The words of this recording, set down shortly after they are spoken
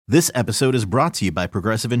This episode is brought to you by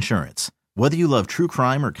Progressive Insurance. Whether you love true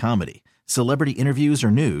crime or comedy, celebrity interviews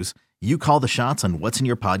or news, you call the shots on what's in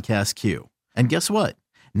your podcast queue. And guess what?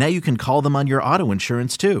 Now you can call them on your auto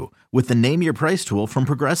insurance too with the Name Your Price tool from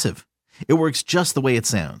Progressive. It works just the way it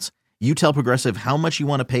sounds. You tell Progressive how much you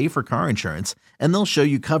want to pay for car insurance, and they'll show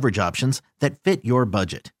you coverage options that fit your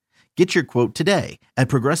budget. Get your quote today at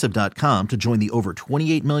Progressive.com to join the over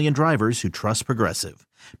 28 million drivers who trust Progressive.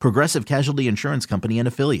 Progressive Casualty Insurance Company and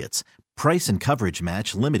Affiliates. Price and coverage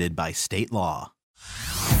match limited by state law.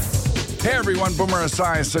 Hey everyone, Boomer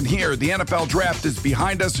Esiason here. The NFL Draft is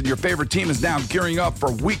behind us and your favorite team is now gearing up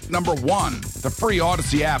for week number 1. The free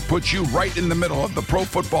Odyssey app puts you right in the middle of the pro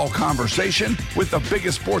football conversation with the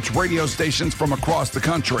biggest sports radio stations from across the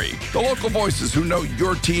country. The local voices who know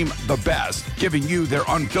your team the best, giving you their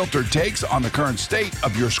unfiltered takes on the current state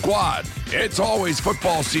of your squad. It's always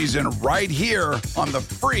football season right here on the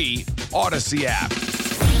free Odyssey app.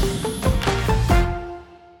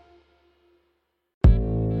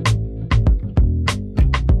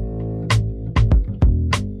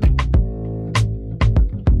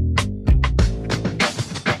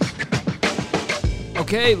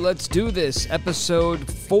 Okay, let's do this. Episode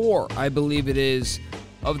 4, I believe it is,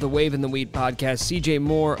 of the Wave in the Wheat podcast. CJ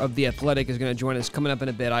Moore of The Athletic is going to join us coming up in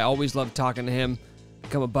a bit. I always love talking to him.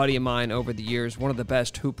 Become a buddy of mine over the years. One of the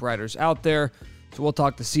best hoop writers out there. So we'll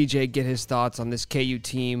talk to CJ, get his thoughts on this KU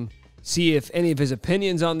team, see if any of his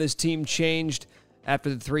opinions on this team changed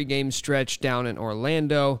after the 3-game stretch down in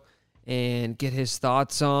Orlando, and get his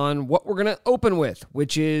thoughts on what we're going to open with,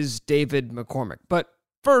 which is David McCormick. But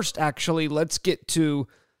first, actually, let's get to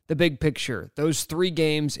the big picture. Those 3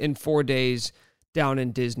 games in 4 days down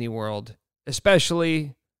in Disney World,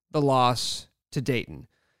 especially the loss to Dayton.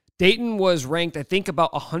 Dayton was ranked, I think,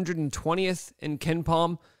 about 120th in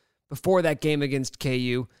KenPom before that game against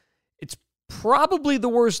KU. It's probably the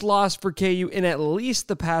worst loss for KU in at least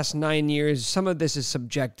the past 9 years. Some of this is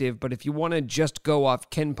subjective, but if you want to just go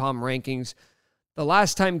off KenPom rankings, the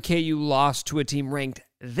last time KU lost to a team ranked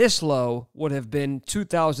this low would have been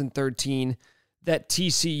 2013, that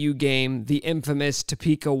TCU game, the infamous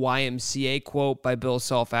Topeka YMCA quote by Bill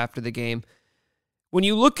Self after the game. When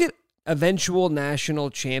you look at eventual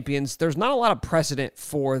national champions, there's not a lot of precedent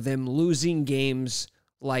for them losing games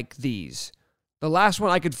like these. The last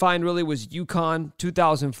one I could find really was UConn,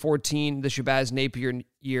 2014, the Shabazz Napier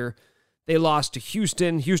year. They lost to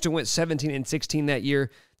Houston. Houston went 17-16 that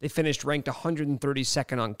year. They finished ranked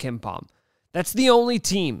 132nd on KenPom. That's the only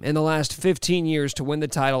team in the last 15 years to win the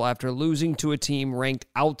title after losing to a team ranked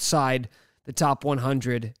outside the top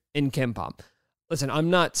 100 in KenPom. Listen, I'm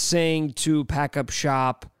not saying to pack up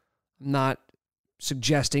shop. I'm not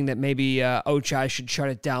suggesting that maybe Ochai should shut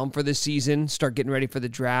it down for the season, start getting ready for the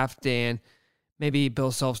draft, and maybe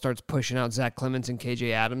Bill Self starts pushing out Zach Clemens and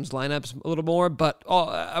KJ Adams lineups a little more. But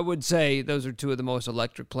I would say those are 2 of the most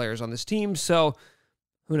electric players on this team, so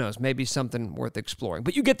who knows, maybe something worth exploring.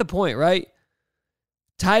 But you get the point, right?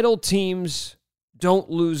 Title teams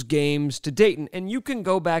don't lose games to Dayton. And you can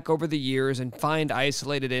go back over the years and find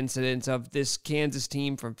isolated incidents of this Kansas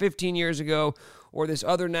team from 15 years ago or this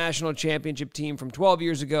other national championship team from 12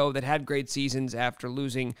 years ago that had great seasons after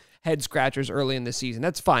losing head scratchers early in the season.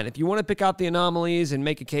 That's fine. If you want to pick out the anomalies and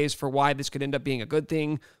make a case for why this could end up being a good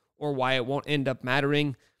thing or why it won't end up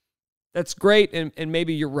mattering, that's great, and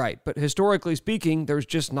maybe you're right. But historically speaking, there's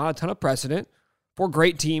just not a ton of precedent for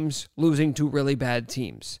great teams losing to really bad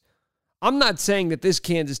teams. I'm not saying that this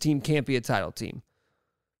Kansas team can't be a title team,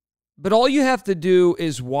 but all you have to do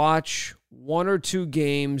is watch 1 or 2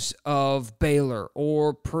 games of Baylor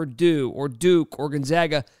or Purdue or Duke or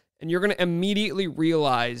Gonzaga, and you're going to immediately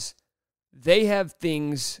realize they have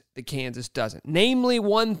things that Kansas doesn't. Namely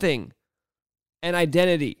one thing, an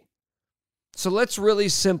identity. So let's really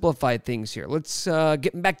simplify things here. Let's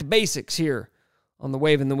get back to basics here on the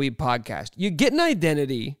Wave in the Wheat podcast. You get an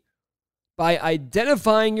identity by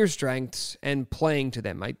identifying your strengths and playing to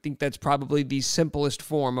them. I think that's probably the simplest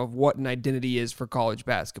form of what an identity is for college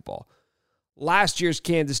basketball. Last year's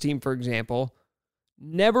Kansas team, for example,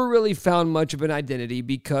 never really found much of an identity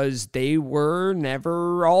because they were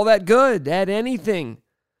never all that good at anything.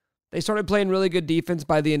 They started playing really good defense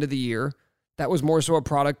by the end of the year. That was more so a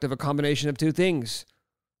product of a combination of 2 things.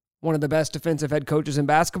 One of the best defensive head coaches in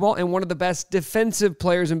basketball and one of the best defensive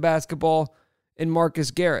players in basketball in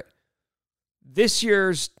Marcus Garrett. This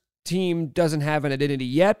year's team doesn't have an identity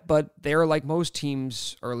yet, but they're like most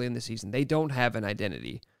teams early in the season. They don't have an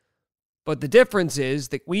identity. But the difference is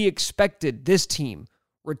that we expected this team,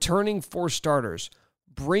 returning 4 starters,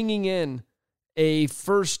 bringing in a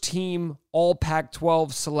first-team All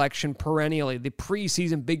Pac-12 selection perennially, the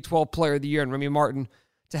preseason Big 12 Player of the Year, and Remy Martin,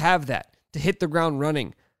 to have that, to hit the ground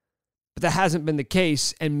running. But that hasn't been the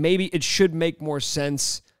case, and maybe it should make more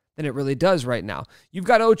sense than it really does right now. You've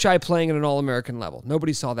got Ochai playing at an All-American level.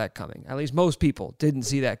 Nobody saw that coming. At least most people didn't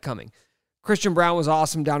see that coming. Christian Braun was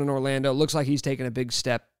awesome down in Orlando. Looks like he's taken a big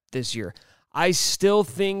step this year. I still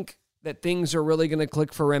think that things are really going to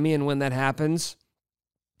click for Remy, and when that happens,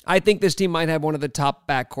 I think this team might have one of the top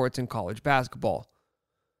backcourts in college basketball.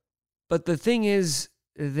 But the thing is,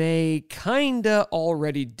 they kind of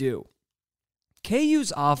already do.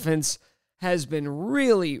 KU's offense has been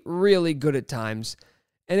really, really good at times,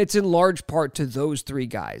 and it's in large part to those three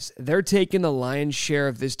guys. They're taking the lion's share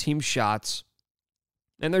of this team's shots,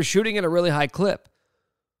 and they're shooting at a really high clip,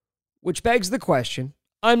 which begs the question.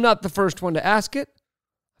 I'm not the first one to ask it.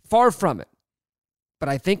 Far from it. But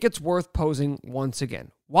I think it's worth posing once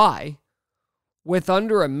again. Why, with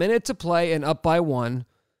under a minute to play and up by 1,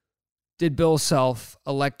 did Bill Self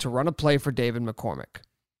elect to run a play for David McCormick?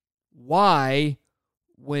 Why,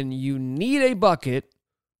 when you need a bucket,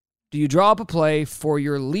 do you draw up a play for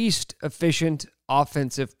your least efficient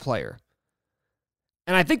offensive player?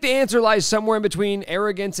 And I think the answer lies somewhere in between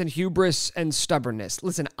arrogance and hubris and stubbornness.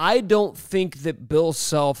 Listen, I don't think that Bill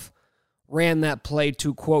Self ran that play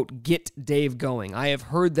to, quote, get Dave going. I have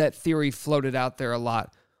heard that theory floated out there a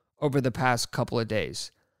lot over the past couple of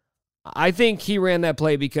days. I think he ran that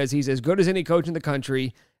play because he's as good as any coach in the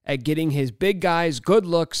country at getting his big guys good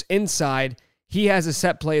looks inside. He has a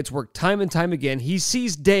set play. It's worked time and time again. He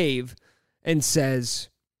sees Dave and says,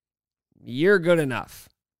 you're good enough.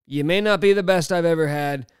 You may not be the best I've ever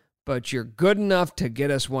had, but you're good enough to get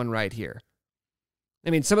us one right here. I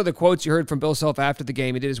mean, some of the quotes you heard from Bill Self after the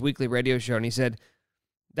game, he did his weekly radio show, and he said,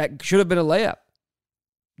 that should have been a layup.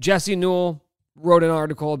 Jesse Newell wrote an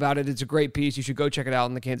article about it. It's a great piece. You should go check it out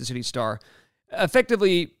in the Kansas City Star.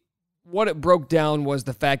 Effectively, what it broke down was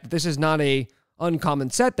the fact that this is not a uncommon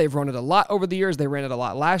set. They've run it a lot over the years. They ran it a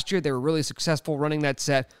lot last year. They were really successful running that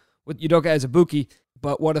set with Udoka Azubuike.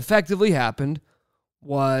 But what effectively happened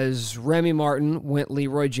was Remy Martin went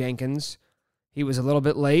Leroy Jenkins. He was a little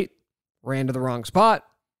bit late, ran to the wrong spot.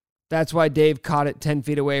 That's why Dave caught it 10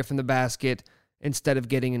 feet away from the basket instead of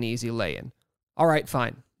getting an easy lay-in. All right,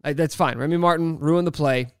 fine. That's fine. Remy Martin ruined the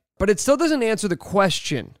play, but it still doesn't answer the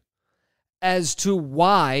question as to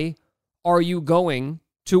why are you going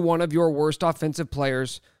to one of your worst offensive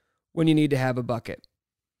players when you need to have a bucket.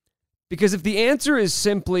 Because if the answer is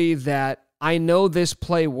simply that I know this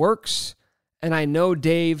play works and I know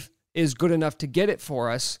Dave is good enough to get it for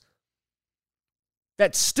us,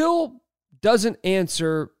 that still doesn't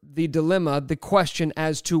answer the dilemma, the question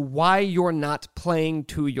as to why you're not playing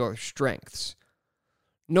to your strengths.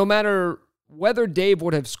 No matter whether Dave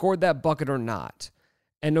would have scored that bucket or not,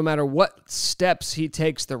 and no matter what steps he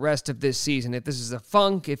takes the rest of this season, if this is a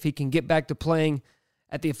funk, if he can get back to playing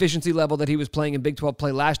at the efficiency level that he was playing in Big 12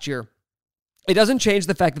 play last year, it doesn't change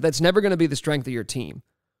the fact that that's never going to be the strength of your team.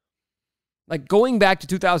 Like going back to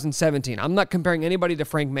 2017, I'm not comparing anybody to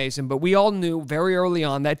Frank Mason, but we all knew very early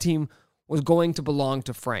on that team was going to belong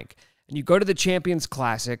to Frank. And you go to the Champions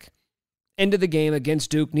Classic, end of the game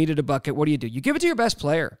against Duke, needed a bucket. What do? You give it to your best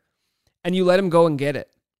player, and you let him go and get it.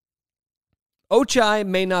 Ochai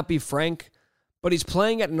may not be Frank, but he's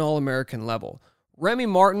playing at an All-American level. Remy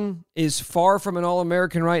Martin is far from an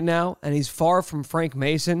All-American right now, and he's far from Frank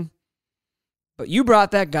Mason. But you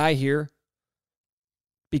brought that guy here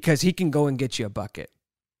because he can go and get you a bucket.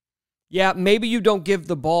 Yeah, maybe you don't give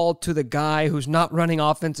the ball to the guy who's not running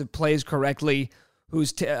offensive plays correctly,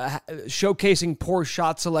 who's showcasing poor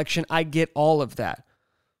shot selection. I get all of that.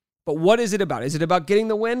 But what is it about? Is it about getting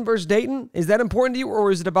the win versus Dayton? Is that important to you,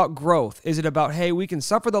 or is it about growth? Is it about, hey, we can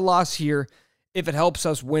suffer the loss here if it helps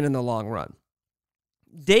us win in the long run?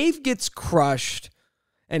 Dave gets crushed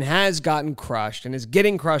and has gotten crushed and is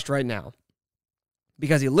getting crushed right now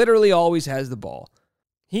because he literally always has the ball.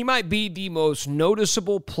 He might be the most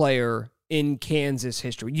noticeable player in Kansas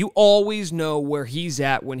history. You always know where he's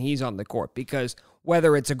at when he's on the court because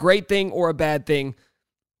whether it's a great thing or a bad thing,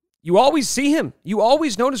 you always see him. You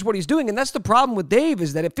always notice what he's doing, and that's the problem with Dave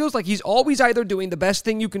is that it feels like he's always either doing the best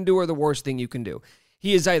thing you can do or the worst thing you can do.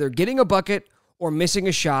 He is either getting a bucket or missing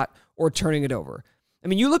a shot or turning it over. I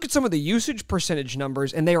mean, you look at some of the usage percentage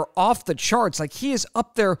numbers, and they are off the charts. Like, he is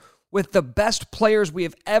up there with the best players we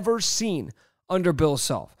have ever seen under Bill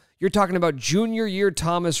Self. You're talking about junior year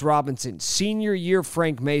Thomas Robinson, senior year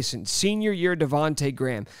Frank Mason, senior year Devontae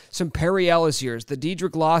Graham, some Perry Ellis years, the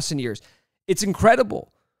Dedrick Lawson years. It's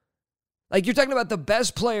incredible. Like, you're talking about the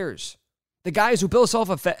best players, the guys who Bill Self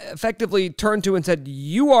effectively turned to and said,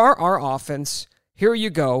 you are our offense. Here you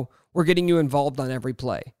go. We're getting you involved on every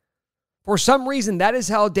play. For some reason, that is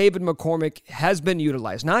how David McCormick has been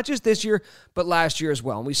utilized, not just this year, but last year as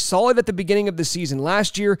well. And we saw it at the beginning of the season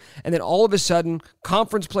last year, and then all of a sudden,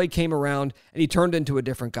 conference play came around, and he turned into a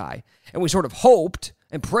different guy. And we sort of hoped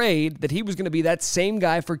and prayed that he was going to be that same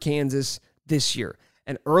guy for Kansas this year.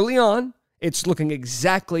 And early on, it's looking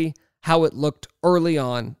exactly how it looked early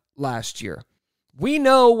on last year. We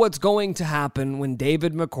know what's going to happen when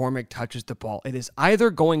David McCormick touches the ball. It is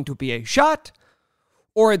either going to be a shot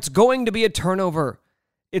or it's going to be a turnover.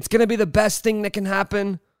 It's going to be the best thing that can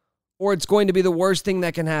happen, or it's going to be the worst thing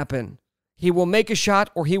that can happen. He will make a shot,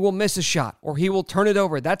 or he will miss a shot, or he will turn it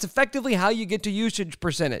over. That's effectively how you get to usage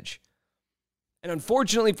percentage. And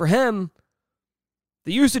unfortunately for him,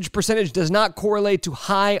 the usage percentage does not correlate to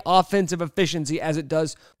high offensive efficiency as it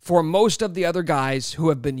does for most of the other guys who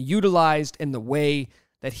have been utilized in the way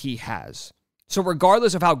that he has. So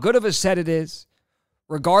regardless of how good of a set it is,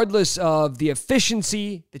 regardless of the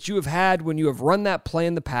efficiency that you have had when you have run that play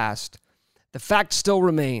in the past, the fact still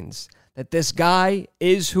remains that this guy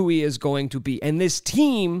is who he is going to be. And this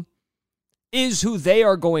team is who they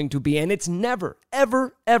are going to be. And it's never,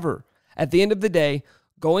 ever, ever, at the end of the day,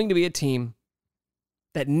 going to be a team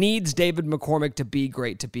that needs David McCormick to be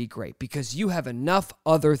great, because you have enough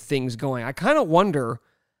other things going. I kind of wonder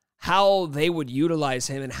how they would utilize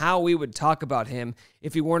him and how we would talk about him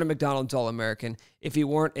if he weren't a McDonald's All-American, if he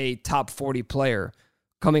weren't a top 40 player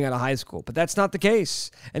coming out of high school. But that's not the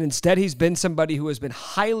case. And instead, he's been somebody who has been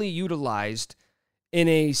highly utilized in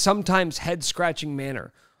a sometimes head-scratching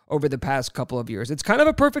manner over the past couple of years. It's kind of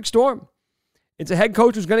a perfect storm. It's a head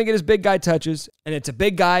coach who's going to get his big guy touches, and it's a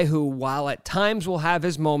big guy who, while at times will have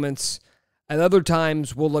his moments, at other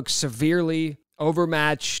times will look severely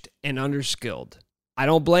overmatched and underskilled. I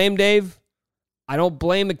don't blame Dave. I don't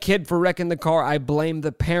blame a kid for wrecking the car. I blame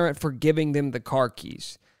the parent for giving them the car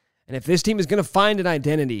keys. And if this team is going to find an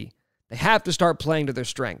identity, they have to start playing to their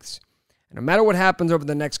strengths. And no matter what happens over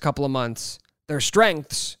the next couple of months, their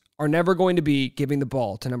strengths are never going to be giving the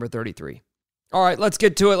ball to number 33. All right, let's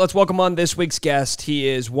get to it. Let's welcome on this week's guest. He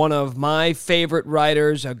is one of my favorite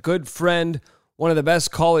writers, a good friend, one of the best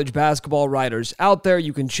college basketball writers out there.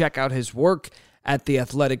 You can check out his work at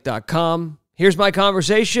theathletic.com. Here's my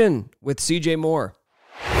conversation with CJ Moore.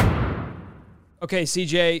 Okay,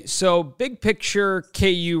 CJ, so big picture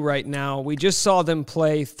KU right now. We just saw them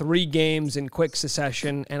play 3 games in quick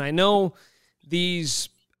succession, and I know these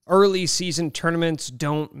early season tournaments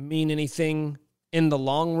don't mean anything in the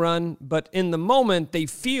long run, but in the moment, they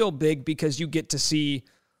feel big because you get to see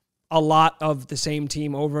a lot of the same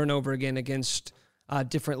team over and over again against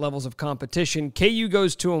different levels of competition. KU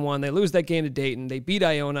goes 2-1. They lose that game to Dayton. They beat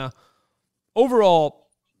Iona. Overall,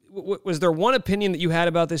 was there one opinion that you had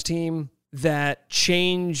about this team that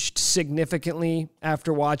changed significantly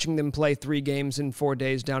after watching them play 3 games in 4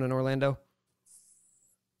 days down in Orlando?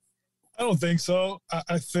 I don't think so.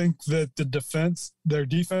 I think that their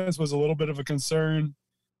defense was a little bit of a concern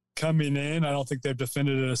coming in. I don't think they've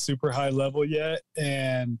defended at a super high level yet.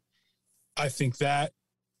 And I think that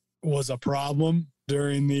was a problem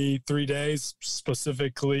during the 3 days,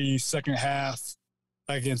 specifically second half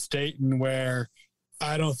against Dayton, where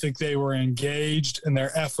I don't think they were engaged and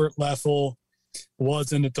their effort level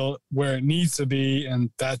wasn't at where it needs to be.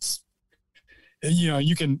 And that's,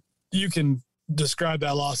 you can describe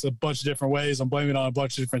that loss a bunch of different ways. I'm blaming it on a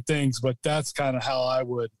bunch of different things, but that's kind of how I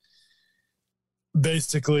would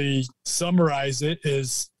basically summarize it.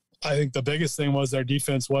 Is I think the biggest thing was their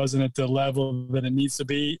defense wasn't at the level that it needs to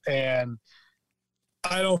be. And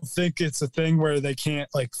I don't think it's a thing where they can't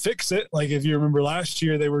fix it. Like if you remember last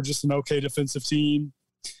year, they were just an okay defensive team,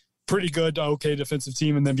 pretty good to okay defensive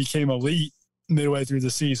team, and then became elite midway through the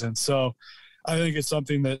season. So I think it's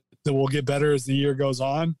something that will get better as the year goes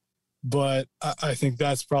on. But I think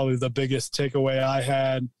that's probably the biggest takeaway I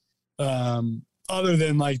had, other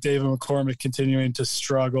than David McCormick continuing to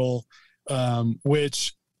struggle,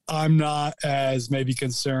 which I'm not as maybe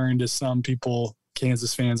concerned as some people,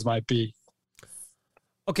 Kansas fans, might be.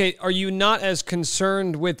 Okay, are you not as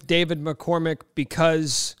concerned with David McCormick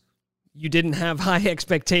because you didn't have high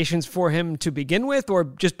expectations for him to begin with, or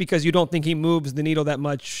just because you don't think he moves the needle that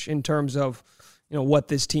much in terms of what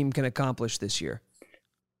this team can accomplish this year?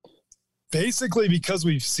 Basically, because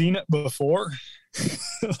we've seen it before.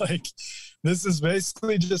 This is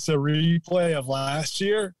basically just a replay of last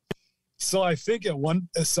year. So I think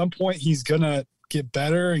at some point he's gonna get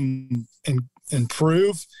better and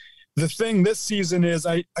improve. The thing this season is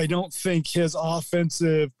I don't think his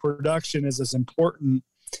offensive production is as important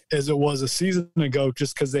as it was a season ago,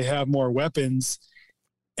 just because they have more weapons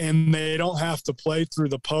and they don't have to play through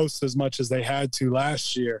the post as much as they had to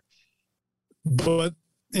last year. But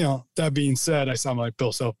that being said, I sound like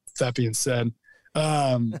Bill Self. That being said,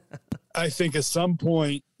 I think at some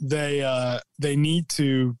point they need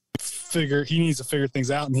to he needs to figure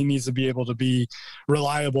things out, and he needs to be able to be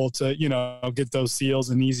reliable to, get those seals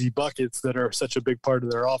and easy buckets that are such a big part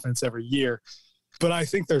of their offense every year. But I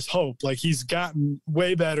think there's hope. Like, he's gotten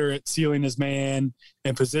way better at sealing his man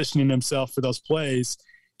and positioning himself for those plays.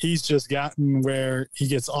 He's just gotten where he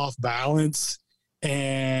gets off balance,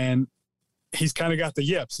 and he's kind of got the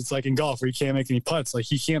yips. It's like in golf where he can't make any putts. Like,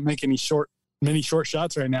 he can't make many short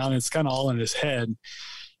shots right now, and it's kind of all in his head.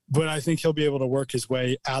 But I think he'll be able to work his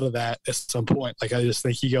way out of that at some point. Like, I just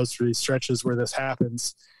think he goes through these stretches where this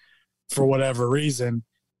happens for whatever reason.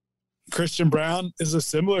 Christian Braun is a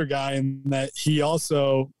similar guy in that he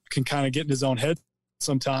also can kind of get in his own head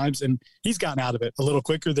sometimes, and he's gotten out of it a little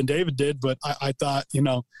quicker than David did. But I thought,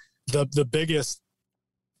 the biggest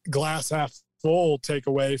glass half full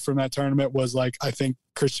takeaway from that tournament was, like, I think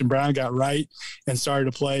Christian Braun got right and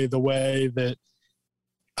started to play the way that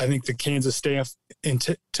I think the Kansas staff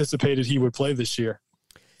anticipated he would play this year.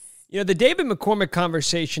 The David McCormick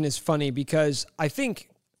conversation is funny because I think,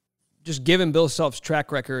 just given Bill Self's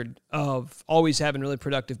track record of always having really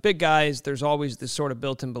productive big guys, there's always this sort of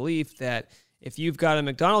built-in belief that if you've got a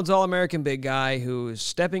McDonald's All-American big guy who is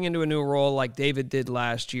stepping into a new role like David did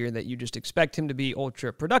last year, that you just expect him to be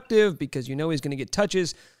ultra productive because he's going to get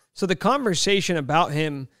touches. So the conversation about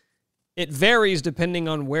him, it varies depending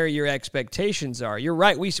on where your expectations are. You're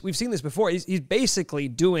right. We've seen this before. He's basically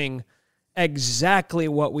doing exactly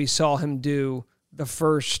what we saw him do the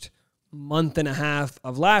first month and a half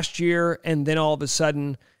of last year, and then all of a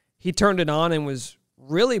sudden he turned it on and was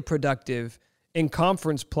really productive in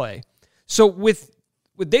conference play. So with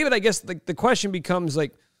David, I guess the question becomes,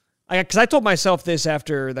 like, because I told myself this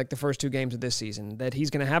after, like, the first 2 games of this season, that he's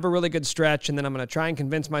going to have a really good stretch, and then I'm going to try and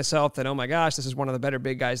convince myself that, oh my gosh, this is one of the better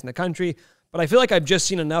big guys in the country. But I feel like I've just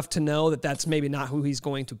seen enough to know that that's maybe not who he's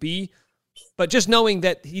going to be. But just knowing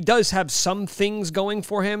that he does have some things going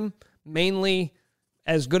for him, mainly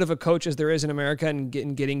as good of a coach as there is in America and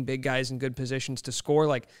getting big guys in good positions to score,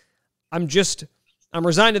 like, I'm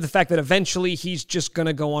resigned to the fact that eventually he's just going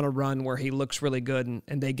to go on a run where he looks really good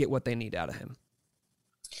and they get what they need out of him.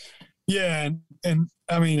 Yeah. And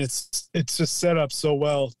I mean, it's just set up so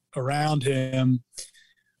well around him.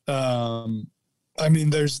 I mean,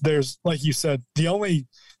 there's, like you said, I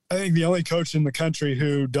think the only coach in the country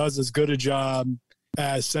who does as good a job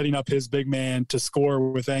as setting up his big man to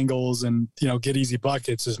score with angles and, get easy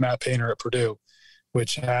buckets is Matt Painter at Purdue,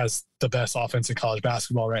 which has the best offense in college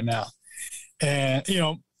basketball right now. And,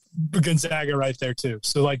 Gonzaga right there too.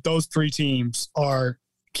 So, like, those 3 teams are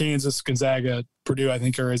Kansas, Gonzaga, Purdue, I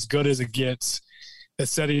think, are as good as it gets at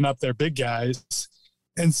setting up their big guys.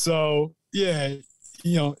 And so, yeah,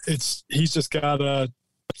 he's just got to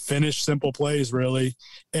finish simple plays, really.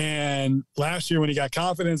 And last year when he got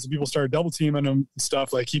confidence and people started double teaming him and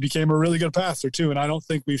stuff, like, he became a really good passer too. And I don't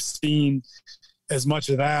think we've seen as much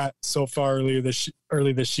of that so far early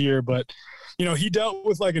this year, but he dealt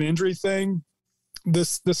with, like, an injury thing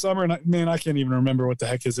this summer. And I can't even remember what the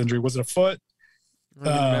heck his injury was. It a foot? I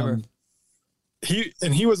don't remember.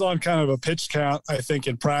 He was on kind of a pitch count, I think,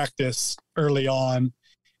 in practice early on.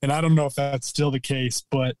 And I don't know if that's still the case,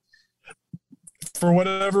 but for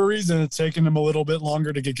whatever reason, it's taken him a little bit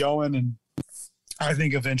longer to get going. And I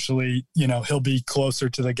think eventually, he'll be closer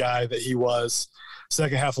to the guy that he was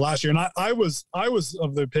second half of last year. And I was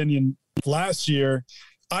of the opinion last year,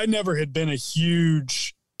 I never had been a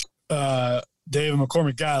huge David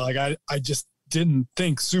McCormick guy. Like, I just didn't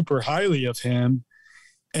think super highly of him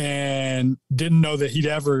and didn't know that he'd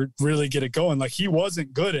ever really get it going. Like, he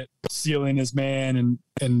wasn't good at sealing his man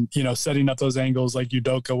and setting up those angles like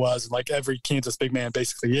Udoka was, and like every Kansas big man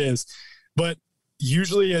basically is. But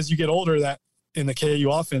usually as you get older, that in the KU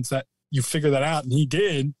offense, that you figure that out, and he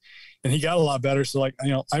did, and he got a lot better. So, like, I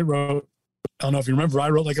don't know if you remember,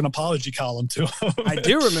 I wrote like an apology column to him. I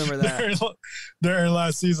do remember that. during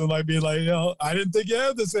last season, like, being like, I didn't think you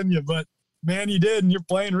had this in you, but man, you did, and you're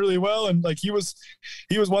playing really well. And, like, he was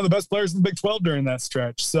one of the best players in the Big 12 during that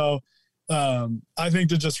stretch. So I think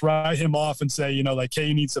to just write him off and say, like,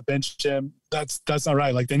 KU needs to bench him, that's not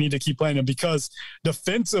right. Like, they need to keep playing him because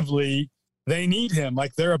defensively they need him.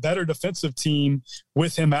 Like, they're a better defensive team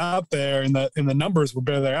with him out there, and the numbers will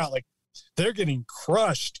bear that out. Like, they're getting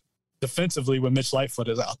crushed defensively when Mitch Lightfoot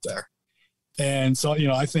is out there. And so,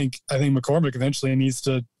 I think McCormick eventually needs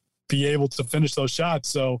to be able to finish those shots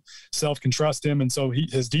so Self can trust him, and so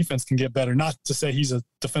his defense can get better. Not to say he's a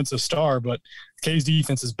defensive star, but K's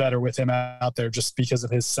defense is better with him out there just because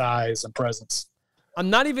of his size and presence. I'm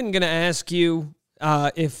not even going to ask you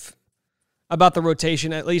if about the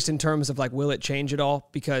rotation, at least in terms of like, will it change at all?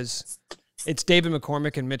 Because it's David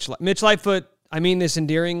McCormick and Mitch Lightfoot. I mean this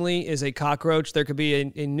endearingly, is a cockroach. There could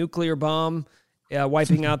be a nuclear bomb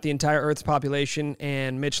wiping out the entire Earth's population,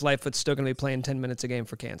 and Mitch Lightfoot's still going to be playing 10 minutes a game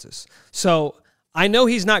for Kansas. So I know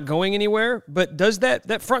he's not going anywhere, but does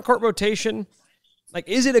that front court rotation, like,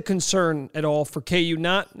 is it a concern at all for KU?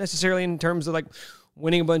 Not necessarily in terms of like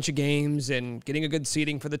winning a bunch of games and getting a good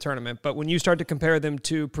seeding for the tournament, but when you start to compare them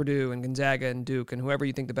to Purdue and Gonzaga and Duke and whoever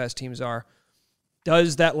you think the best teams are,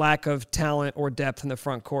 does that lack of talent or depth in the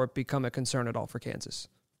front court become a concern at all for Kansas?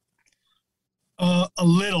 A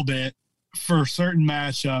little bit for certain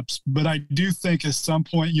matchups, but I do think at some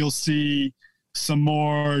point you'll see some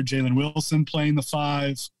more Jalen Wilson playing the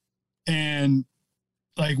 5, and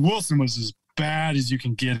like Wilson was as bad as you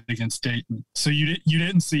can get against Dayton. So you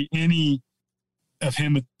didn't see any of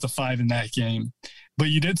him at the 5 in that game, but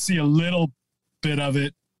you did see a little bit of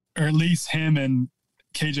it, or at least him and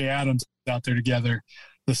KJ Adams out there together,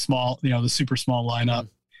 the super small lineup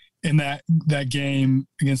in that game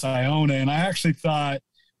against Iona. And I actually thought,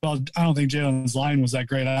 well, I don't think Jalen's line was that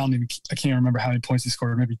great. I can't remember how many points he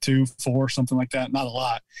scored, maybe 2, 4, something like that. Not a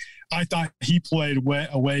lot. I thought he played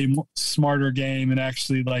a way smarter game and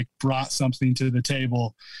actually like brought something to the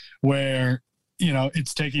table where,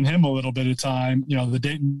 it's taking him a little bit of time. The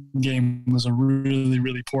Dayton game was a really,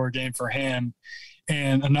 really poor game for him.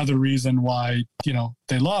 And another reason why,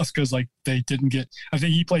 they lost, because like they didn't get, I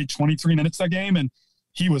think he played 23 minutes that game and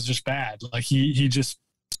he was just bad. Like he just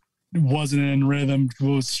wasn't in rhythm,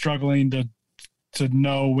 was struggling to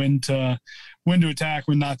know when to attack,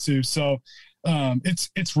 when not to. So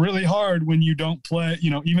it's really hard when you don't play,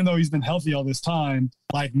 even though he's been healthy all this time,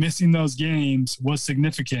 like missing those games was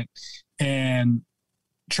significant, and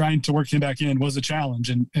trying to work him back in was a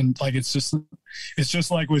challenge. And like, it's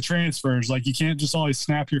just like with transfers, like you can't just always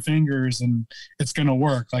snap your fingers and it's going to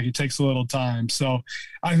work. Like it takes a little time. So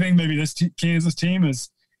I think maybe this Kansas team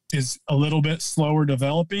is a little bit slower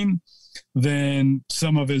developing than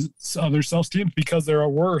some of his other self teams, because there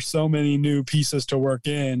were so many new pieces to work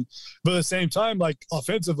in. But at the same time, like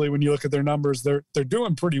offensively, when you look at their numbers, they're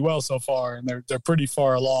doing pretty well so far, and they're pretty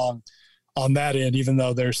far along on that end, even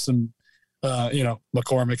though there's some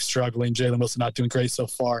McCormick struggling, Jalen Wilson not doing great so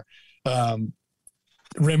far.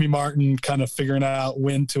 Remy Martin kind of figuring out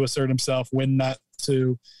when to assert himself, when not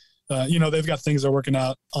to. They've got things they're working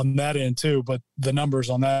out on that end too, but the numbers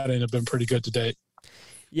on that end have been pretty good to date.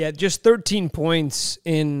 Yeah, just 13 points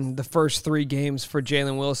in the first 3 games for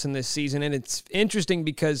Jalen Wilson this season. And it's interesting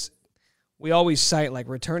because we always cite like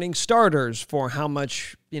returning starters for how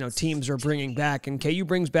much, teams are bringing back. And KU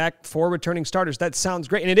brings back 4 returning starters. That sounds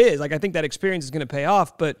great. And it is. Like, I think that experience is going to pay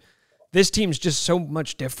off. But this team's just so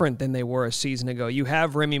much different than they were a season ago. You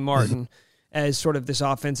have Remy Martin as sort of this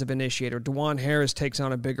offensive initiator. DeJuan Harris takes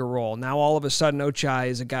on a bigger role. Now all of a sudden Ochai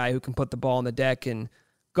is a guy who can put the ball on the deck and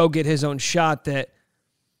go get his own shot. That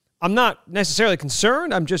I'm not necessarily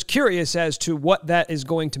concerned. I'm just curious as to what that is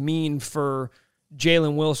going to mean for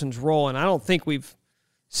Jalen Wilson's role. And I don't think we've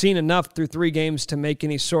seen enough through 3 games to make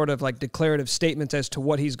any sort of like declarative statements as to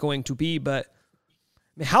what he's going to be. But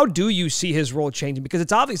I mean, how do you see his role changing? Because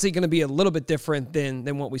it's obviously going to be a little bit different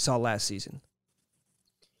than what we saw last season.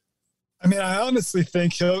 I mean, I honestly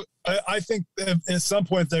think I think at some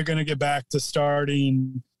point they're going to get back to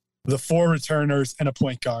starting the 4 returners and a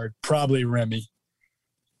point guard, probably Remy.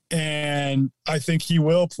 And I think he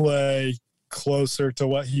will play closer to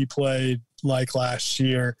what he played like last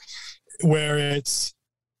year, where it's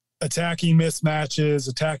attacking mismatches,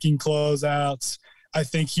 attacking closeouts. I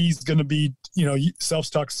think he's going to be,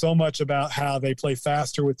 Self's talked so much about how they play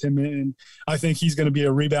faster with him in. I think he's going to be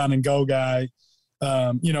a rebound and go guy,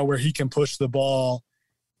 where he can push the ball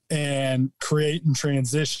and create and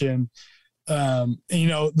transition.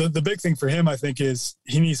 The big thing for him, I think, is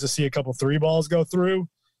he needs to see a couple 3 balls go through,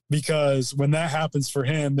 because when that happens for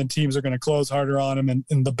him, then teams are going to close harder on him.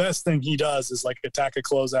 And the best thing he does is like attack a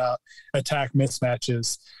closeout, attack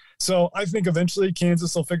mismatches. So I think eventually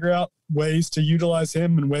Kansas will figure out ways to utilize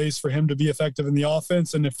him and ways for him to be effective in the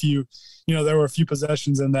offense. And there were a few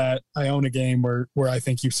possessions in that Iona game where I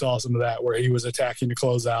think you saw some of that, where he was attacking to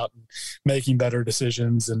close out and making better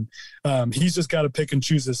decisions. And he's just got to pick and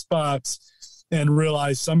choose his spots and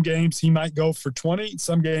realize some games he might go for 20,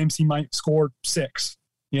 some games he might score 6,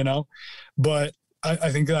 but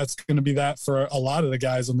I think that's going to be that for a lot of the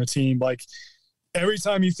guys on the team. Like every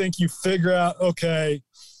time you think you figure out, okay,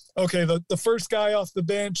 the first guy off the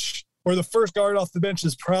bench or the first guard off the bench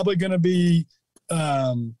is probably going to be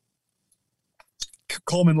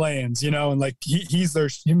Coleman Lands, and like he's their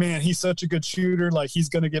man. He's such a good shooter. Like he's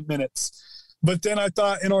going to get minutes. But then I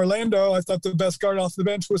thought in Orlando, I thought the best guard off the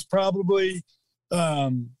bench was probably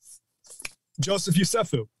Joseph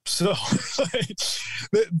Yusufu. So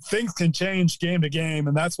things can change game to game.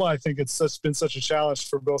 And that's why I think it's been such a challenge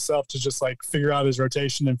for Bill Self to just like figure out his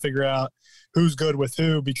rotation and figure out who's good with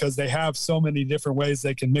who, because they have so many different ways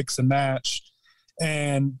they can mix and match.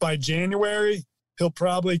 And by January, he'll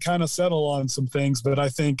probably kind of settle on some things, but I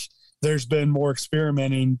think there's been more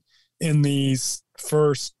experimenting in these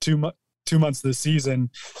first 2 months of the season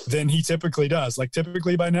than he typically does. Like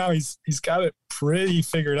typically by now he's got it pretty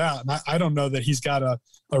figured out. And I don't know that he's got a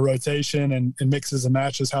rotation and mixes and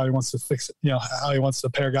matches how he wants to fix it, how he wants to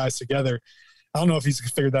pair guys together. I don't know if he's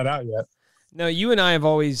figured that out yet. No, you and I have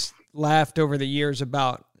always laughed over the years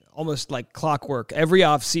about almost like clockwork. Every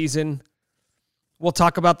offseason, we'll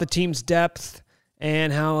talk about the team's depth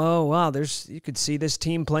and how, oh, wow, you could see this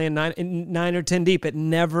team playing 9 or 10 deep. It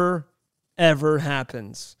never, ever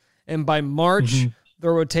happens. And by March,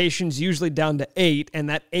 the rotation's usually down to 8, and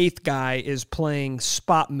that 8th guy is playing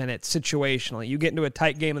spot minutes situationally. You get into a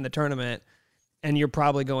tight game in the tournament, and you're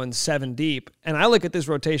probably going 7 deep. And I look at this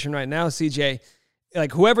rotation right now, CJ,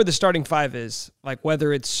 like whoever the starting 5 is, like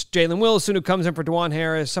whether it's Jalen Wilson who comes in for DeJuan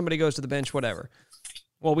Harris, somebody goes to the bench, whatever.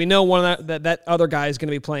 Well, we know that other guy is going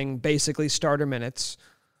to be playing basically starter minutes.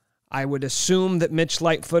 I would assume that Mitch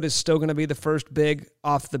Lightfoot is still going to be the first big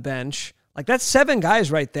off the bench. Like, that's 7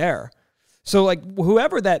 guys right there. So, like,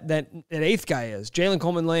 whoever that 8th guy is, Jalen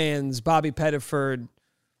Coleman-Lands, Bobby Pettiford,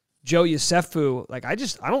 Joe Yusufu, like, I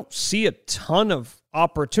don't see a ton of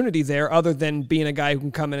opportunity there other than being a guy who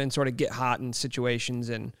can come in and sort of get hot in situations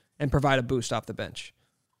and provide a boost off the bench.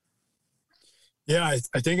 Yeah,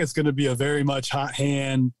 I think it's going to be a very much hot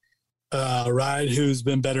hand Ride, who's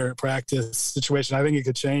been better at practice situation. I think it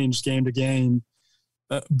could change game to game.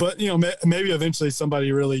 But, maybe eventually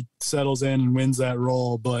somebody really settles in and wins that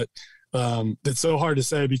role. But it's so hard to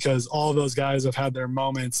say because all of those guys have had their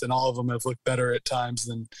moments and all of them have looked better at times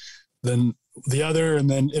than the other. And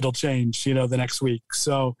then it'll change, the next week.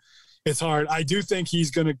 So it's hard. I do think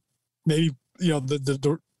he's going to maybe,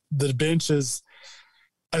 the bench is –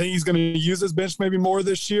 I think he's going to use his bench maybe more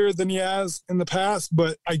this year than he has in the past.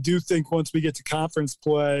 But I do think once we get to conference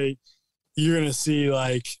play, you're going to see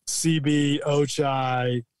like CB,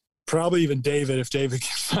 Ochai, probably even David, if David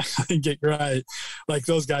can finally get right. Like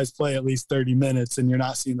those guys play at least 30 minutes and you're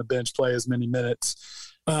not seeing the bench play as many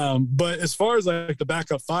minutes. But as far as like the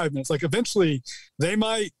backup 5 minutes, like eventually they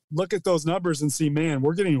might look at those numbers and see, man,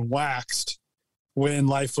 we're getting waxed when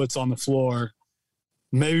Lightfoot's on the floor.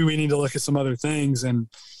 Maybe we need to look at some other things, and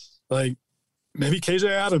like maybe KJ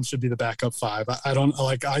Adams should be the backup 5. I don't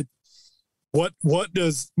like what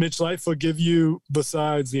does Mitch Lightfoot give you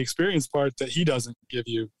besides the experience part that he doesn't give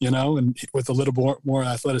you, and with a little more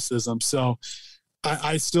athleticism. So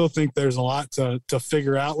I still think there's a lot to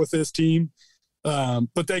figure out with this team,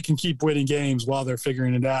 but they can keep winning games while they're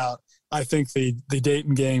figuring it out. I think the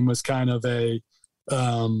Dayton game was kind of a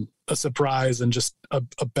surprise and just a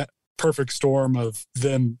perfect storm of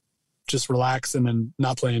them just relaxing and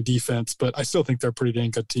not playing defense, but I still think they're a pretty dang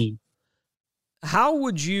good team. How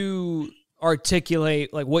would you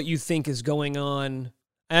articulate like what you think is going on?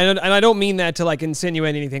 And I don't mean that to like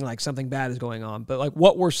insinuate anything like something bad is going on, but like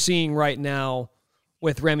what we're seeing right now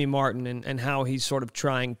with Remy Martin and how he's sort of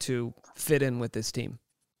trying to fit in with this team.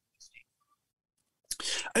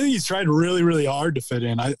 I think he's tried really, really hard to fit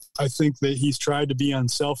in. I think that he's tried to be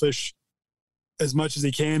unselfish as much as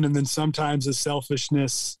he can. And then sometimes his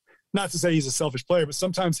selfishness, not to say he's a selfish player, but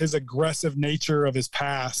sometimes his aggressive nature of his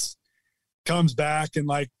pass comes back. And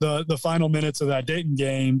like the final minutes of that Dayton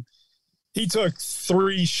game, he took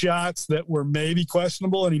 3 shots that were maybe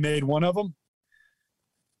questionable and he made one of them.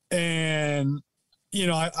 And,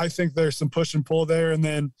 I think there's some push and pull there. And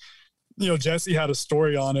then, Jesse had a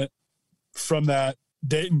story on it from that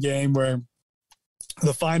Dayton game where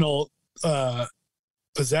the final,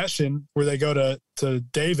 possession where they go to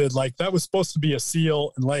David, like that was supposed to be a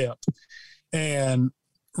seal and layup, and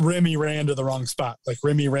Remy ran to the wrong spot. Like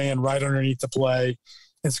Remy ran right underneath the play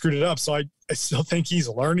and screwed it up. So I still think he's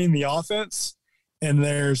learning the offense, and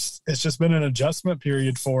it's just been an adjustment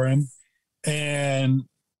period for him. And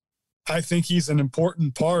I think he's an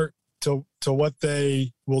important part to what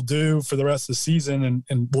they will do for the rest of the season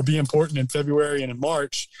and will be important in February and in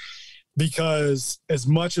March, because as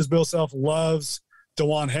much as Bill Self loves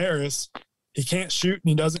DeJuan Harris, he can't shoot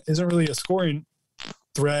and isn't really a scoring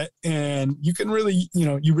threat. And you can really,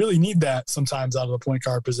 you really need that sometimes out of the point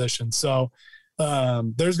guard position. So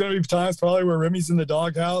there's going to be times probably where Remy's in the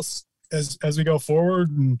doghouse as we go forward,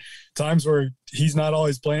 and times where he's not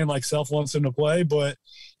always playing like Self wants him to play. But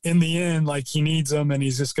in the end, like, he needs them, and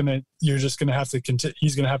he's going to have to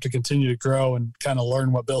continue to grow and kind of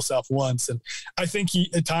learn what Bill Self wants. And I think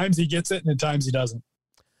at times he gets it and at times he doesn't.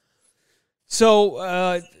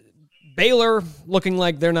 So, Baylor looking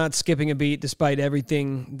like they're not skipping a beat despite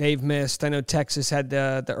everything they've missed. I know Texas had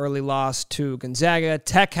the early loss to Gonzaga.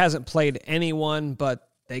 Tech hasn't played anyone, but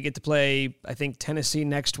they get to play, I think, Tennessee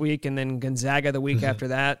next week and then Gonzaga the week after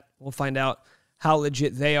that. We'll find out how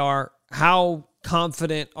legit they are. How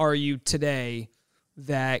confident are you today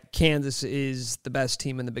that Kansas is the best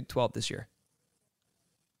team in the Big 12 this year?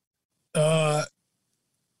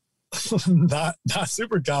 Not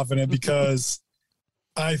super confident, because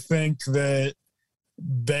I think that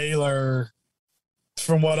Baylor,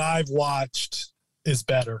 from what I've watched, is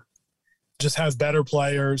better. Just has better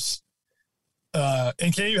players.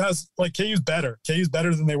 And KU's better. KU's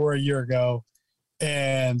better than they were a year ago.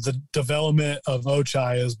 And the development of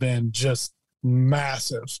Ochai has been just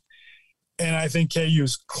massive. And I think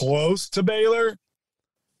KU's close to Baylor,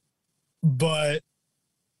 but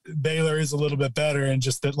Baylor is a little bit better. And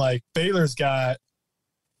just that, like, Baylor's got,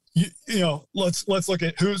 let's look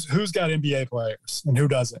at who's got NBA players and who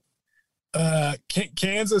doesn't.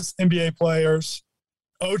 Kansas NBA players,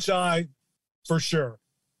 Ochai for sure.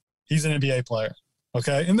 He's an NBA player.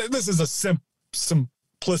 Okay. And this is a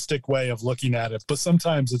simplistic way of looking at it, but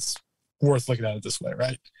sometimes it's worth looking at it this way,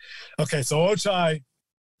 right? Okay. So Ochai,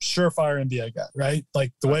 surefire NBA guy, right?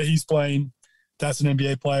 Like, the way he's playing, that's an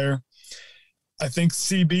NBA player. I think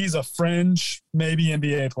CB's a fringe, maybe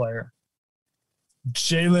NBA player.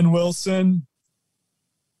 Jalen Wilson,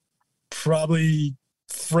 probably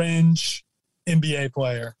fringe NBA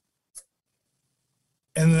player.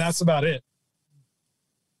 And that's about it.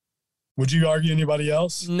 Would you argue anybody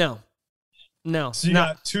else? No. So you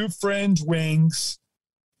got two fringe wings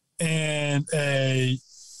and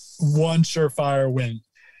one surefire wing.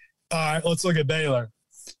 All right, let's look at Baylor.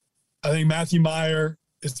 I think Matthew Meyer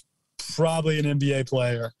is probably an NBA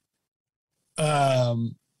player.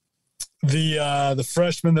 The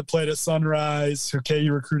freshman that played at Sunrise, who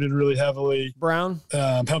KU recruited really heavily. Brown?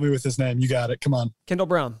 Help me with his name. You got it. Come on. Kendall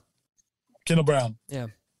Brown. Yeah.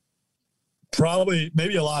 Probably,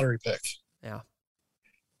 maybe a lottery pick. Yeah.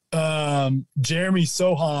 Jeremy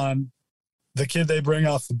Sohan, the kid they bring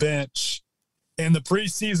off the bench. In the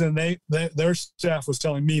preseason, their staff was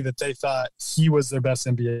telling me that they thought he was their best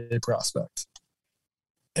NBA prospect.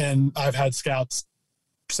 And I've had scouts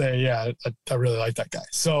say, yeah, I really like that guy.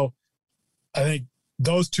 So I think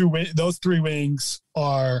those three wings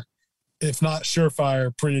are, if not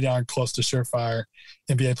surefire, pretty darn close to surefire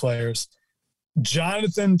NBA players.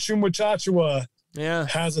 Jonathan Chumwa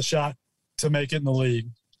has a shot to make it in the league.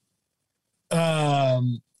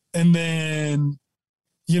 And then,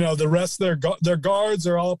 the rest of their guards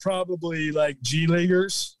are all probably like G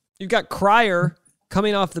Leaguers. You've got Cryer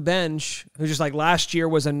coming off the bench, who just, like, last year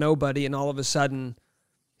was a nobody, and all of a sudden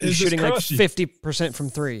he's shooting like 50% from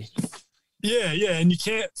three. Yeah, and you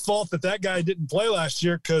can't fault that guy didn't play last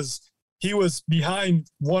year, because he was behind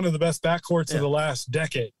one of the best backcourts of the last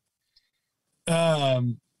decade.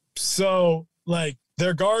 So, like,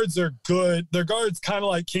 their guards are good. Their guards, kind of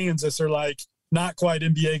like Kansas, are like not quite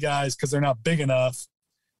NBA guys because they're not big enough,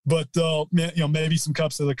 but they'll, maybe some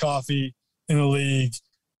cups of the coffee in the league,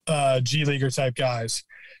 G Leaguer type guys.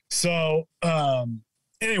 So,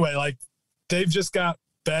 anyway, like, they've just got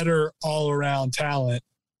better all around talent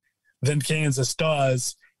than Kansas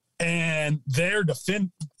does. And their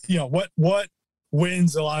what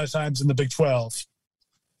wins a lot of times in the Big 12.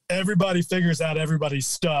 Everybody figures out everybody's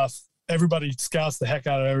stuff. Everybody scouts the heck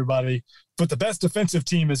out of everybody. But the best defensive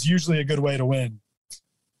team is usually a good way to win.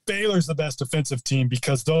 Baylor's the best defensive team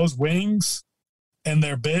because those wings and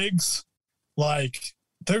their bigs, like,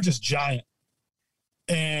 they're just giant.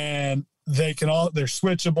 And they're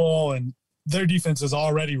switchable, and their defense is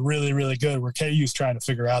already really, really good, where KU's trying to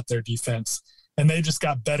figure out their defense. And they just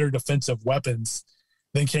got better defensive weapons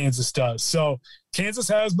than Kansas does. So Kansas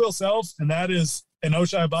has Bill Self, and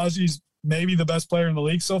Ochai Agbaji's maybe the best player in the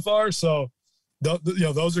league so far. So,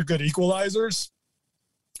 those are good equalizers.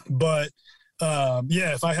 But,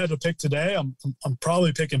 if I had to pick today, I'm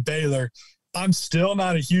probably picking Baylor. I'm still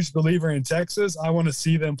not a huge believer in Texas. I want to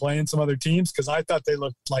see them playing some other teams, because I thought they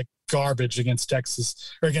looked like garbage against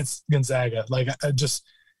Texas or against Gonzaga. Like, just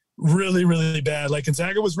really, really bad. Like,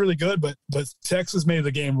 Gonzaga was really good, but Texas made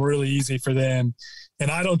the game really easy for them. And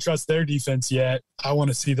I don't trust their defense yet. I want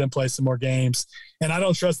to see them play some more games. And I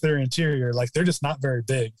don't trust their interior. Like, they're just not very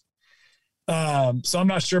big. So I'm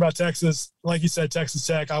not sure about Texas. Like you said, Texas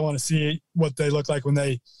Tech, I want to see what they look like when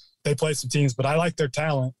they play some teams. But I like their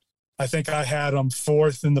talent. I think I had them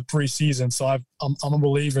 4th in the preseason, so I'm a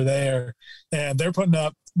believer there. And they're putting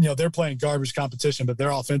up, they're playing garbage competition, but their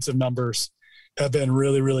offensive numbers have been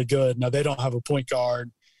really, really good. Now they don't have a point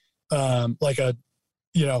guard, like a,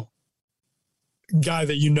 guy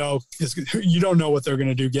that you don't know what they're going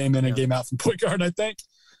to do game in and game out from point guard, I think.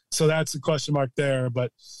 So that's a question mark there.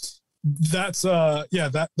 But that's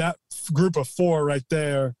that group of 4 right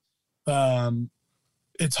there.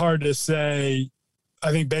 It's hard to say.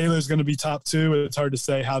 I think Baylor's going to be top 2. It's hard to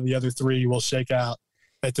say how the other 3 will shake out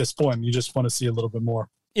at this point. You just want to see a little bit more.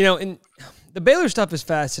 And the Baylor stuff is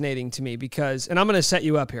fascinating to me because, and I'm going to set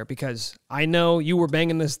you up here because I know you were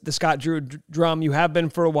banging the Scott Drew drum. You have been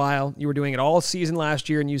for a while. You were doing it all season last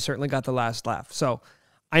year, and you certainly got the last laugh. So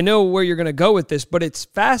I know where you're going to go with this, but it's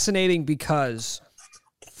fascinating because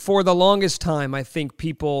for the longest time, I think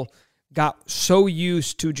people got so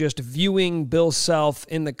used to just viewing Bill Self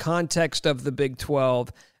in the context of the Big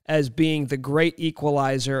 12 as being the great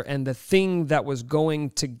equalizer and the thing that was going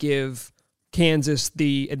to give Kansas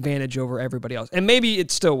the advantage over everybody else. And maybe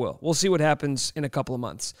it still will. We'll see what happens in a couple of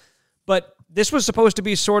months. But this was supposed to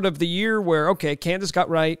be sort of the year where, okay, Kansas got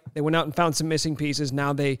right. They went out and found some missing pieces.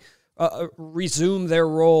 Now they resume their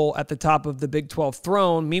role at the top of the Big 12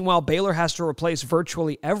 throne. Meanwhile, Baylor has to replace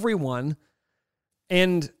virtually everyone.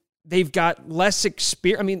 And they've got less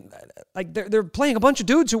experience. I mean, like they're playing a bunch of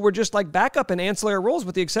dudes who were just like backup in ancillary roles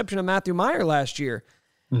with the exception of Matthew Meyer last year.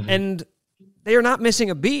 Mm-hmm. And they are not missing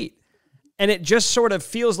a beat. And it just sort of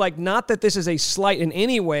feels like not that this is a slight in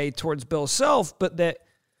any way towards Bill Self, but that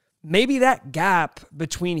maybe that gap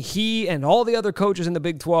between he and all the other coaches in the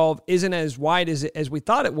Big 12 isn't as wide as we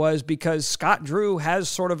thought it was because Scott Drew has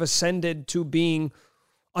sort of ascended to being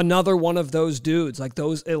another one of those dudes, like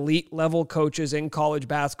those elite level coaches in college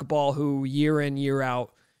basketball who year in, year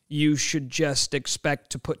out, you should just expect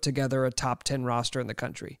to put together a top 10 roster in the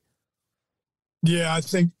country. Yeah, I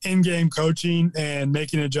think in-game coaching and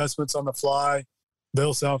making adjustments on the fly,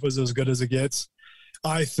 Bill Self is as good as it gets.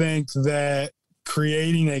 I think that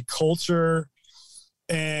creating a culture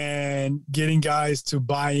and getting guys to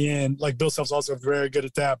buy in, like Bill Self's also very good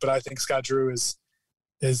at that, but I think Scott Drew is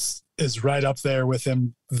right up there with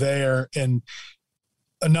him there. And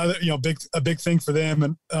another, a big thing for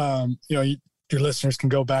them, and your listeners can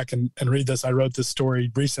go back and read this. I wrote this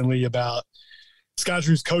story recently about Scott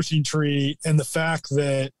Drew's coaching tree and the fact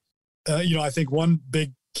that, I think one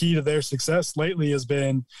big key to their success lately has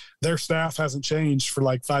been their staff hasn't changed for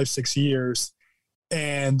like 5-6 years.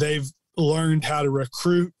 And they've learned how to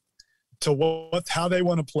recruit to how they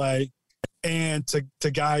want to play and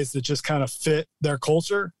to guys that just kind of fit their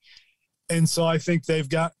culture. And so I think they've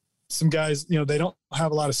got some guys, they don't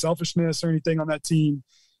have a lot of selfishness or anything on that team.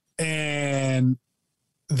 And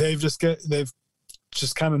they've just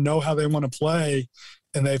kind of know how they want to play,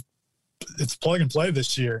 and it's plug and play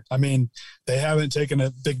this year. I mean, they haven't taken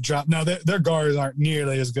a big drop. Now their guards aren't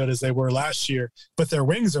nearly as good as they were last year, but their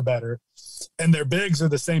wings are better, and their bigs are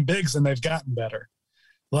the same bigs, and they've gotten better.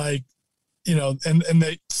 Like, and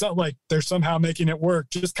they're somehow making it work,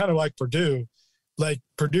 just kind of like Purdue. Like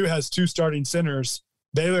Purdue has 2 starting centers.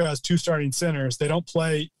 Baylor has 2 starting centers. They don't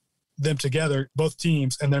play them together, both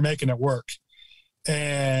teams, and they're making it work.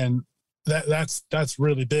 And that's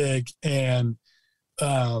really big. And,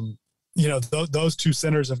 those 2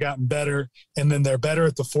 centers have gotten better, and then they're better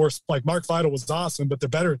at the 4. Like Mark Feidel was awesome, but they're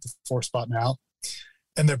better at the 4 spot now,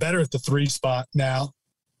 and they're better at the 3 spot now.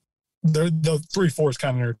 The 3-4 is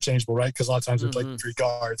kind of interchangeable, right? Because a lot of times we play 3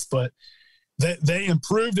 guards, but they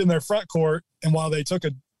improved in their front court, and while they took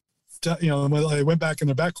when they went back in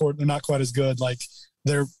their back court, they're not quite as good. Like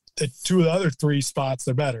they're at 2 of the other 3 spots,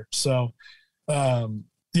 they're better. So,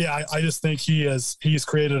 I just think he's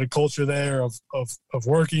created a culture there of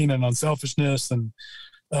working and unselfishness, and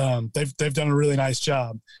they've done a really nice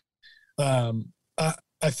job.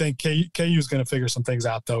 I think KU is going to figure some things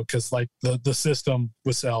out though, because like the system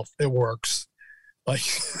with Self, it works. Like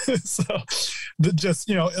so,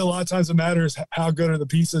 a lot of times it matters how good are the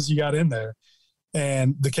pieces you got in there,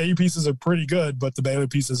 and the KU pieces are pretty good, but the Baylor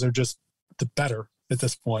pieces are just the better at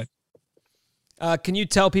this point. Can you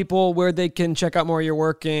tell people where they can check out more of your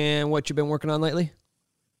work and what you've been working on lately?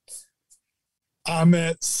 I'm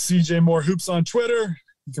at CJ Moore Hoops on Twitter.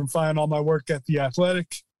 You can find all my work at The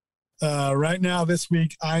Athletic. Right now, this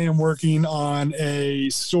week, I am working on a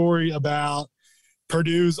story about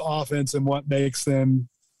Purdue's offense and what makes them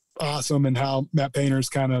awesome, and how Matt Painter's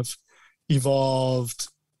kind of evolved,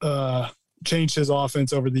 changed his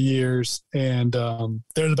offense over the years. And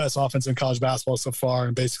they're the best offense in college basketball so far.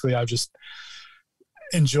 And basically, I've just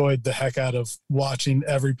enjoyed the heck out of watching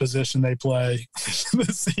every position they play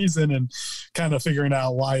this season and kind of figuring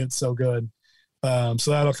out why it's so good. So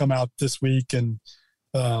that'll come out this week, and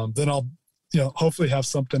then I'll hopefully have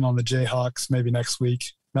something on the Jayhawks maybe next week.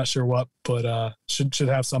 Not sure what, but should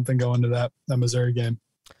have something going to that Missouri game.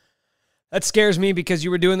 That scares me because you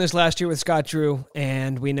were doing this last year with Scott Drew,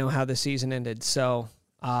 and we know how the season ended. So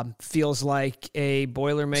feels like a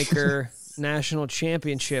Boilermaker national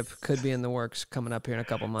championship could be in the works coming up here in a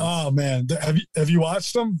couple months. Oh man, have you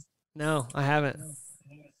watched them? No, I haven't.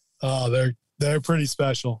 Oh, they're pretty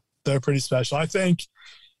special. They're pretty special. I think,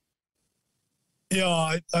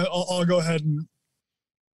 I'll go ahead and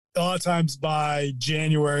a lot of times by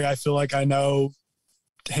January, I feel like I know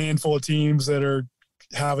a handful of teams that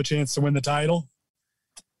have a chance to win the title.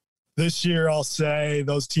 This year, I'll say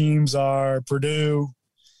those teams are Purdue.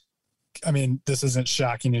 I mean, this isn't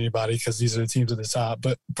shocking to anybody because these are the teams at the top,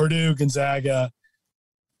 but Purdue, Gonzaga,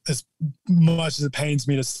 as much as it pains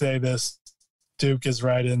me to say this, Duke is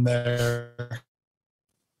right in there.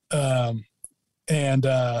 And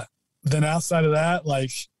then outside of that,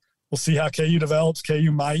 like, we'll see how KU develops.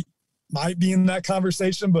 KU might be in that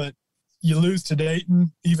conversation, but you lose to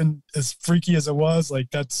Dayton, even as freaky as it was,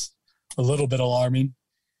 like, that's a little bit alarming.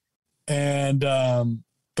 And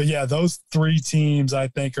but yeah, those three teams I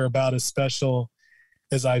think are about as special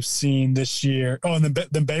as I've seen this year. Oh, and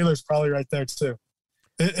then Baylor's probably right there too.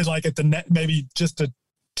 It's like at the net, maybe just a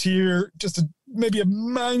tier, maybe a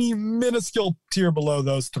minuscule tier below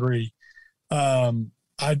those three.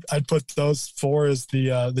 I'd put those four as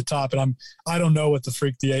the top, and I don't know what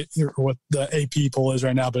what the AP poll is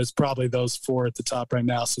right now, but it's probably those four at the top right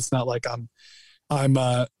now. So it's not like I'm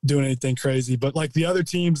doing anything crazy, but like the other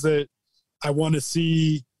teams that I want to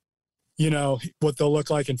see, what they'll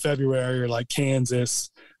look like in February, or like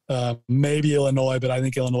Kansas, maybe Illinois, but I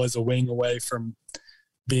think Illinois is a wing away from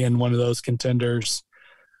being one of those contenders.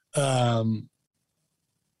 I'm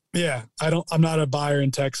not a buyer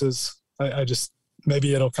in Texas. I just,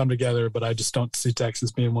 maybe it'll come together, but I just don't see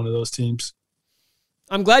Texas being one of those teams.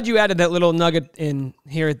 I'm glad you added that little nugget in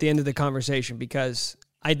here at the end of the conversation, because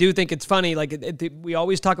I do think it's funny. Like, we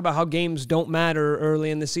always talk about how games don't matter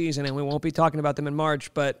early in the season, and we won't be talking about them in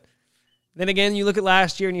March. But then again, you look at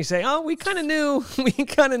last year and you say, oh, we kind of knew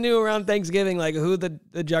around Thanksgiving, like, who the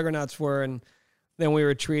juggernauts were. And then we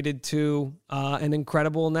were treated to an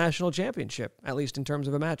incredible national championship, at least in terms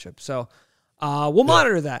of a matchup. So we'll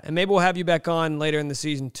monitor that, and maybe we'll have you back on later in the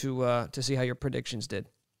season to see how your predictions did.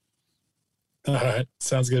 All right.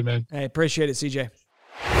 Sounds good, man. Hey, appreciate it, CJ.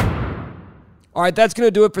 All right, that's going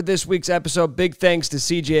to do it for this week's episode. Big thanks to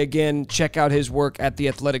CJ again. Check out his work at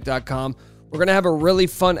theathletic.com. We're going to have a really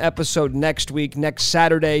fun episode next week. Next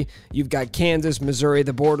Saturday, you've got Kansas, Missouri,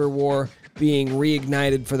 the border war being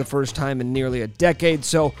reignited for the first time in nearly a decade.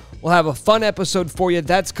 So we'll have a fun episode for you.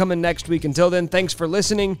 That's coming next week. Until then, thanks for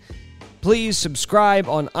listening. Please subscribe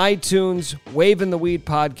on iTunes, Wave in the Weed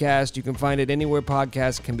podcast. You can find it anywhere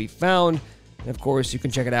podcasts can be found. And of course, you can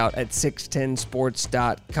check it out at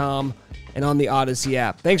 610sports.com and on the Odyssey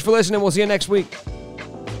app. Thanks for listening. We'll see you next week.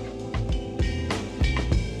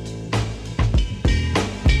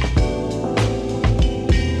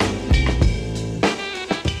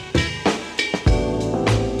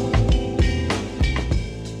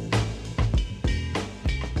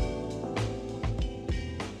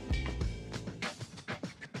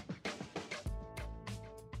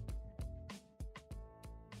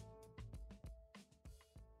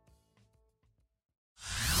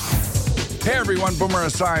 Hey everyone, Boomer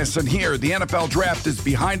Esiason here. The NFL Draft is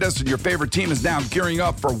behind us and your favorite team is now gearing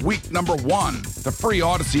up for week number 1. The free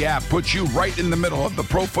Odyssey app puts you right in the middle of the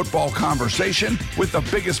pro football conversation with the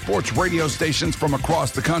biggest sports radio stations from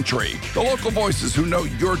across the country. The local voices who know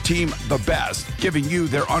your team the best, giving you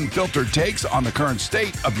their unfiltered takes on the current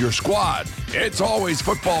state of your squad. It's always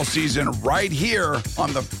football season right here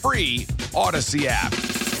on the free Odyssey app.